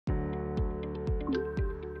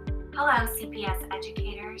Hello, CPS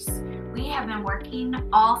educators. We have been working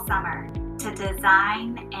all summer to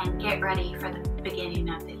design and get ready for the beginning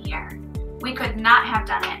of the year. We could not have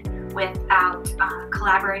done it without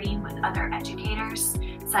collaborating with other educators,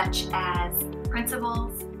 such as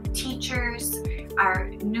principals, teachers, our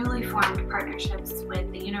newly formed partnerships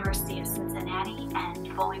with the University of Cincinnati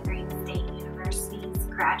and Bowling Green State University's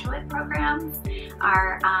graduate programs.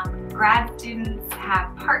 Our grad students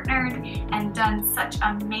have partnered and done such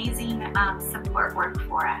amazing support work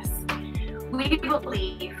for us. We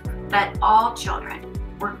believe that all children,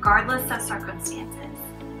 regardless of circumstances,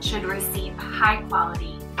 should receive high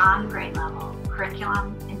quality, on grade level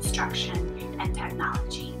curriculum, instruction, and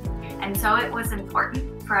technology. And so it was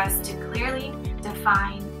important for us to clearly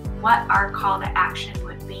define what our call to action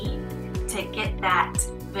would be to get that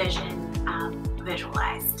vision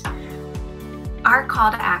visualized. Our call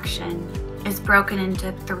to action is broken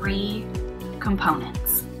into 3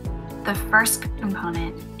 components. The first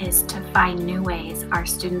component is to find new ways our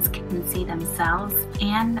students can see themselves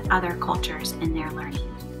and other cultures in their learning.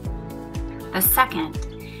 The second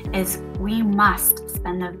is we must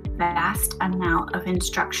spend the vast amount of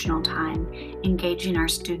instructional time engaging our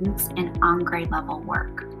students in on-grade level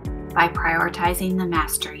work by prioritizing the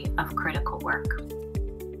mastery of critical work.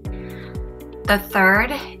 The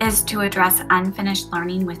third is to address unfinished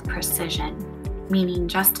learning with precision, meaning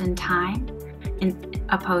just in time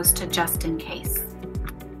opposed to just in case.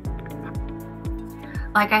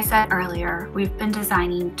 Like I said earlier, we've been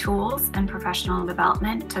designing tools and professional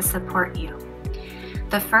development to support you.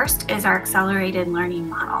 The first is our accelerated learning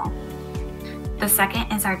model. The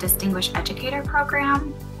second is our Distinguished Educator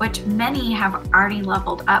program, which many have already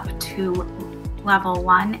leveled up to level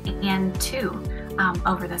 1 and 2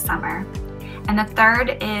 over the summer. And the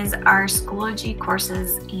third is our Schoology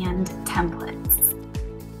courses and templates.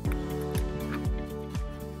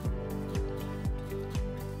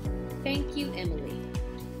 Thank you, Emily.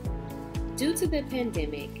 Due to the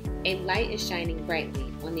pandemic, a light is shining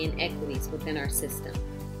brightly on the inequities within our system.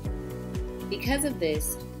 Because of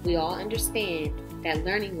this, we all understand that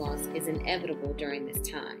learning loss is inevitable during this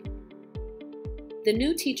time. The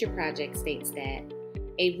New Teacher Project states that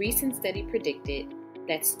a recent study predicted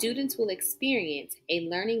that students will experience a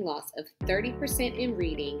learning loss of 30% in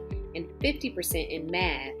reading and 50% in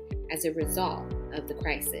math as a result of the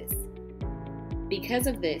crisis. Because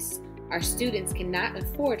of this, our students cannot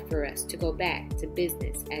afford for us to go back to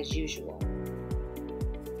business as usual.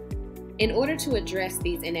 In order to address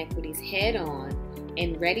these inequities head-on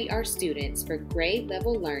and ready our students for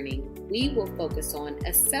grade-level learning, we will focus on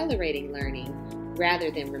accelerating learning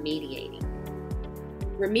rather than remediating.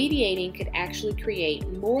 Remediating could actually create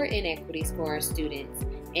more inequities for our students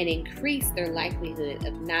and increase their likelihood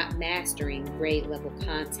of not mastering grade-level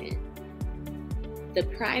content. The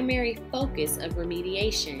primary focus of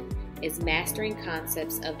remediation is mastering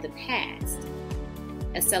concepts of the past.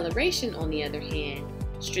 Acceleration, on the other hand,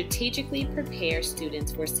 strategically prepares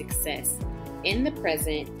students for success in the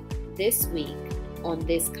present, this week, on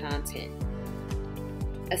this content.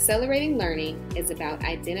 Accelerating learning is about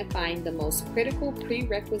identifying the most critical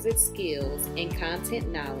prerequisite skills and content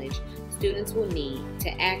knowledge students will need to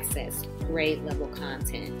access grade-level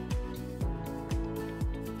content.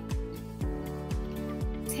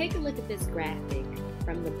 Take a look at this graphic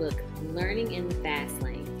from the book Learning in the Fast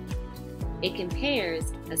Lane. It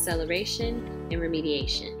compares acceleration and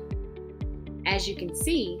remediation. As you can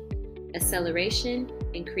see, acceleration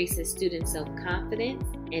increases student self-confidence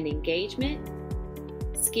and engagement.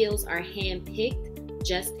 Skills are hand-picked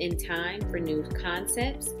just in time for new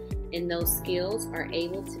concepts, and those skills are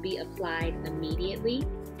able to be applied immediately.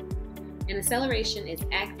 And acceleration is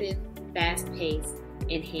active, fast-paced,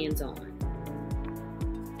 and hands-on.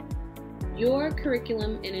 Your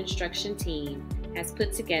curriculum and instruction team has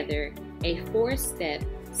put together a 4-step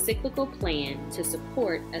cyclical plan to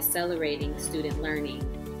support accelerating student learning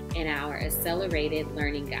in our Accelerated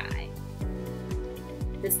Learning Guide.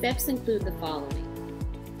 The steps include the following.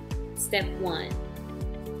 Step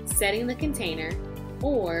 1, setting the container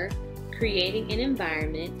or creating an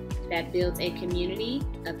environment that builds a community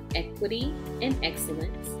of equity and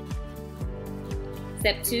excellence.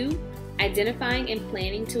 Step 2, identifying and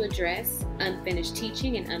planning to address unfinished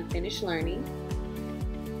teaching and unfinished learning.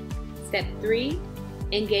 Step 3,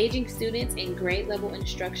 engaging students in grade level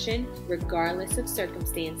instruction regardless of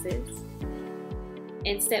circumstances.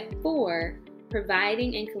 And step 4,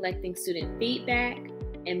 providing and collecting student feedback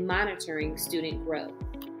and monitoring student growth.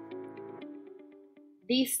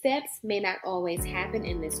 These steps may not always happen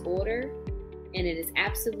in this order, and it is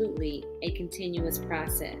absolutely a continuous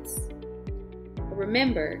process.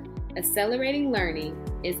 Remember Accelerating learning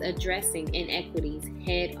is addressing inequities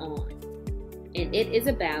head on, and it is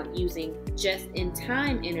about using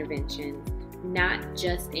just-in-time interventions, not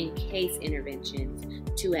just-in-case interventions,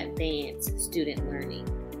 to advance student learning.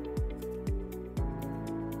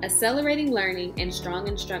 Accelerating learning and strong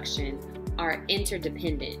instruction are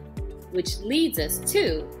interdependent, which leads us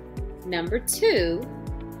to number 2,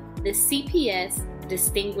 the CPS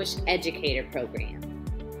Distinguished Educator Program.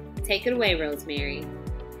 Take it away, Rosemary.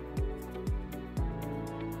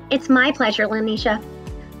 It's my pleasure, Lanisha.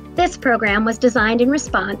 This program was designed in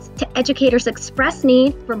response to educators' expressed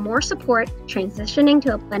need for more support transitioning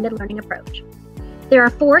to a blended learning approach. There are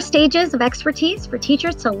 4 stages of expertise for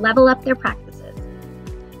teachers to level up their practices.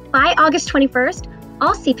 By August 21st,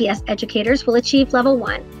 all CPS educators will achieve level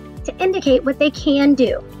 1 to indicate what they can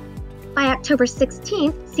do. By October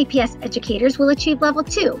 16th, CPS educators will achieve level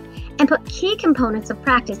 2 and put key components of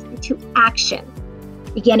practice into action.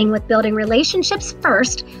 Beginning with building relationships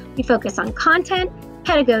first, we focus on content,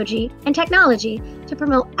 pedagogy, and technology to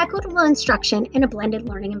promote equitable instruction in a blended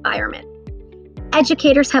learning environment.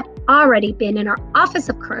 Educators have already been in our Office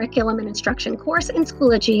of Curriculum and Instruction course in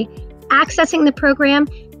Schoology, accessing the program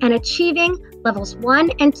and achieving levels 1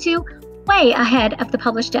 and 2 way ahead of the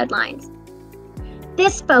published deadlines.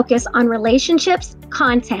 This focus on relationships,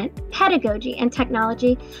 content, pedagogy, and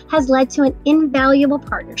technology has led to an invaluable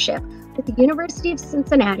partnership with the University of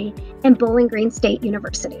Cincinnati and Bowling Green State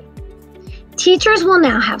University. Teachers will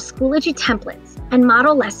now have Schoology templates and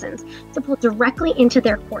model lessons to pull directly into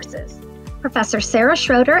their courses. Professor Sarah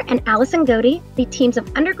Schroeder and Allison Godey lead teams of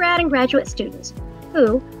undergrad and graduate students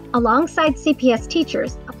who, alongside CPS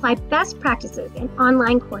teachers, apply best practices in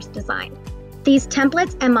online course design. These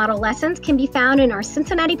templates and model lessons can be found in our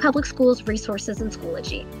Cincinnati Public Schools resources in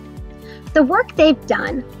Schoology. The work they've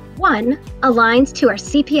done, 1, aligns to our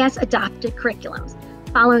CPS adopted curriculums,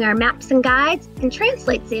 following our maps and guides, and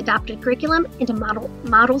translates the adopted curriculum into model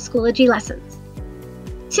Schoology lessons.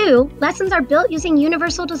 2, lessons are built using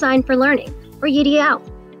Universal Design for Learning, or UDL,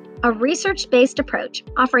 a research-based approach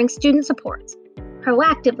offering student supports,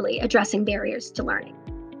 proactively addressing barriers to learning.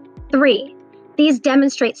 3, these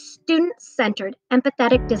demonstrate student-centered,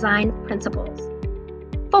 empathetic design principles.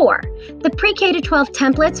 4, the pre-K to 12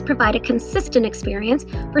 templates provide a consistent experience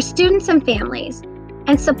for students and families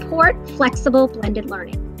and support flexible blended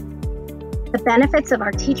learning. The benefits of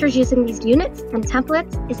our teachers using these units and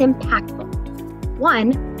templates is impactful.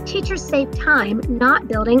 1, teachers save time not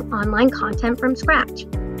building online content from scratch.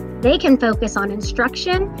 They can focus on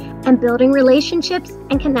instruction and building relationships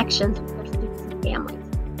and connections with their students and families.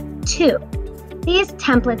 2, these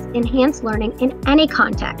templates enhance learning in any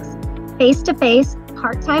context, face-to-face,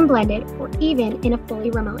 part-time blended, or even in a fully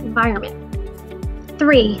remote environment.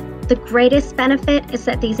 3, the greatest benefit is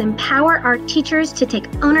that these empower our teachers to take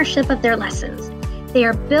ownership of their lessons. They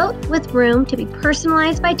are built with room to be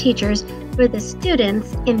personalized by teachers for the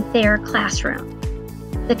students in their classroom.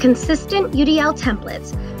 The consistent UDL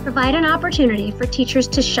templates provide an opportunity for teachers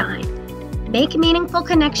to shine, make meaningful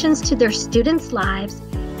connections to their students' lives,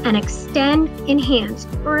 and extend, enhance,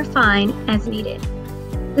 or refine as needed.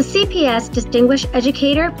 The CPS Distinguished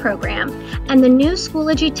Educator Program and the new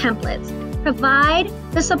Schoology templates provide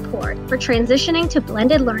the support for transitioning to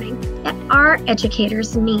blended learning that our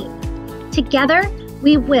educators need. Together,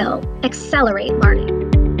 we will accelerate learning.